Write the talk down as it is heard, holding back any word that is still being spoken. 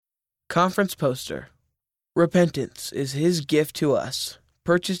Conference poster. Repentance is his gift to us,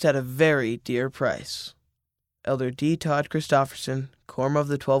 purchased at a very dear price. Elder D. Todd Christofferson, Quorum of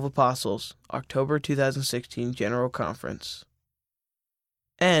the 12 Apostles, October 2016 General Conference.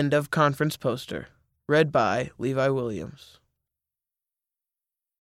 End of conference poster. Read by Levi Williams.